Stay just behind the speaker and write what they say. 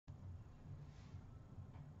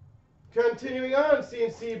Continuing on,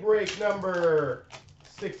 CNC break number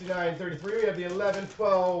 6933. We have the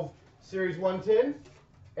 11-12 Series 110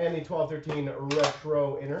 and the 12-13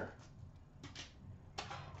 Retro Inner.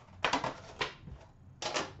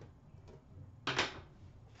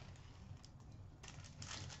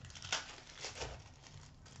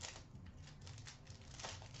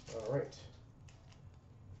 All right.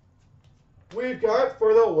 We've got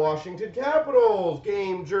for the Washington Capitals,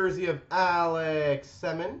 game jersey of Alex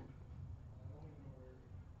Semin.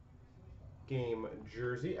 Game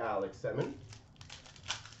jersey, Alex Semin.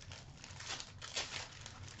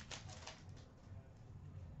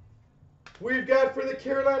 We've got for the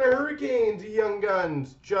Carolina Hurricanes, Young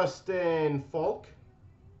Guns, Justin Falk.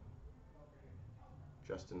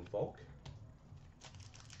 Justin Falk.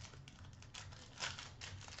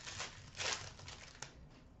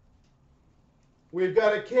 We've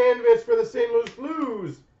got a canvas for the St. Louis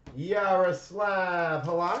Blues, Yaroslav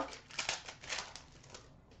Halak.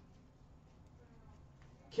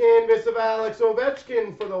 Canvas of Alex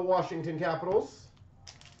Ovechkin for the Washington Capitals.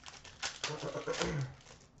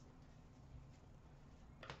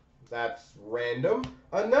 That's random.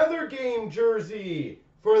 Another game jersey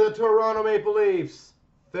for the Toronto Maple Leafs,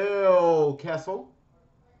 Phil Kessel.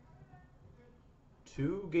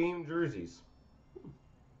 2 game jerseys.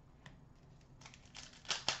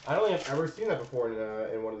 I don't think I've ever seen that before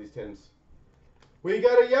in one of these tins. We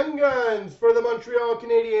got a Young Guns for the Montreal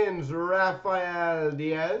Canadiens, Rafael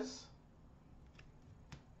Diaz.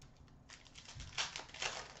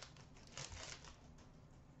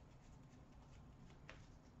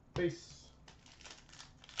 Base.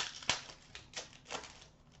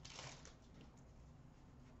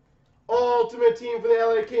 Ultimate Team for the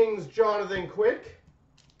LA Kings, Jonathan Quick.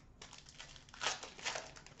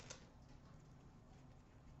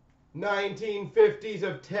 1950s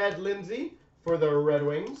of Ted Lindsay for the Red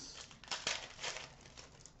Wings.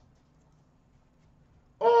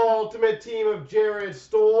 Ultimate Team of Jared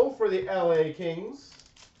Stoll for the LA Kings.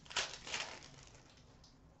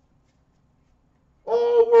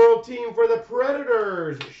 All-World Team for the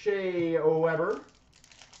Predators, Shea Weber.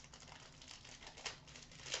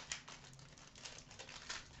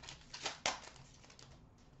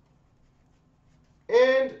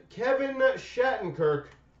 And Kevin Shattenkirk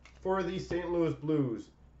for the St. Louis Blues.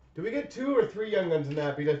 Do we get 2 or 3 Young Guns in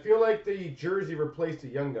that? Because I feel like the jersey replaced a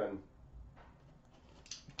Young Gun.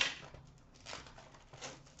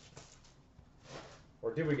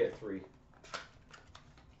 Or did we get 3?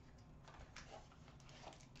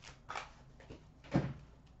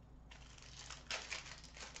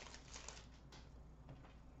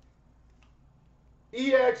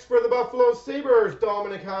 EX for the Buffalo Sabres,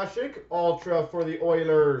 Dominic Hasek. Ultra for the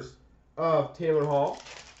Oilers of Taylor Hall.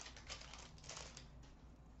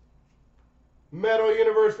 Metal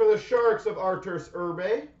Universe for the Sharks of Arturs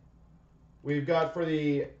Urbe. We've got for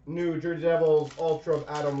the New Jersey Devils, Ultra of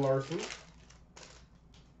Adam Larson.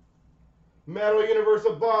 Metal Universe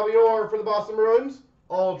of Bobby Orr for the Boston Bruins.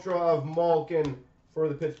 Ultra of Malkin for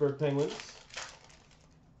the Pittsburgh Penguins.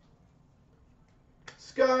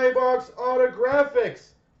 Skybox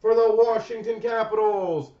Autographics for the Washington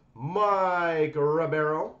Capitals, Mike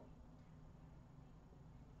Ribeiro.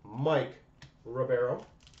 Mike Ribeiro.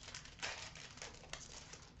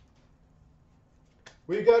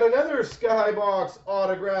 We've got another Skybox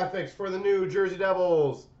Autographics for the New Jersey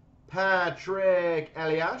Devils, Patrick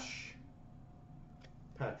Elias.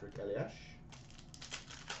 Patrick Elias.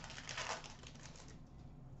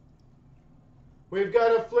 We've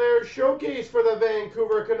got a Flair Showcase for the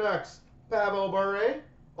Vancouver Canucks, Pavel Bure.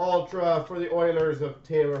 Ultra for the Oilers of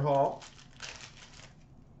Taylor Hall.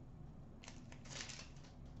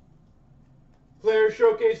 Flair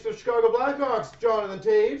Showcase for Chicago Blackhawks, Jonathan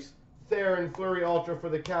Taves. Theron Fleury Ultra for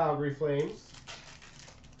the Calgary Flames.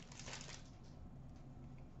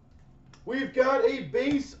 We've got a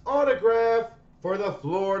base autograph for the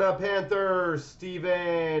Florida Panthers,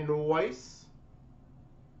 Stephen Weiss.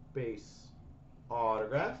 Base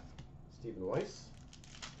autograph, Stephen Weiss.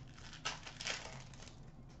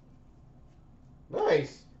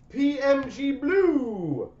 Nice. PMG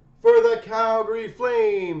Blue for the Calgary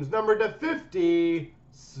Flames, number to 50,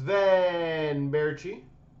 Sven Berchi.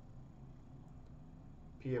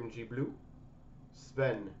 PMG Blue,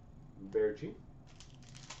 Sven Berchi.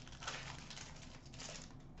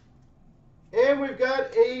 And we've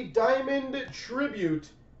got a Diamond Tribute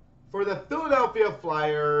for the Philadelphia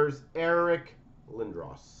Flyers, Eric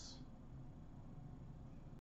Lindros.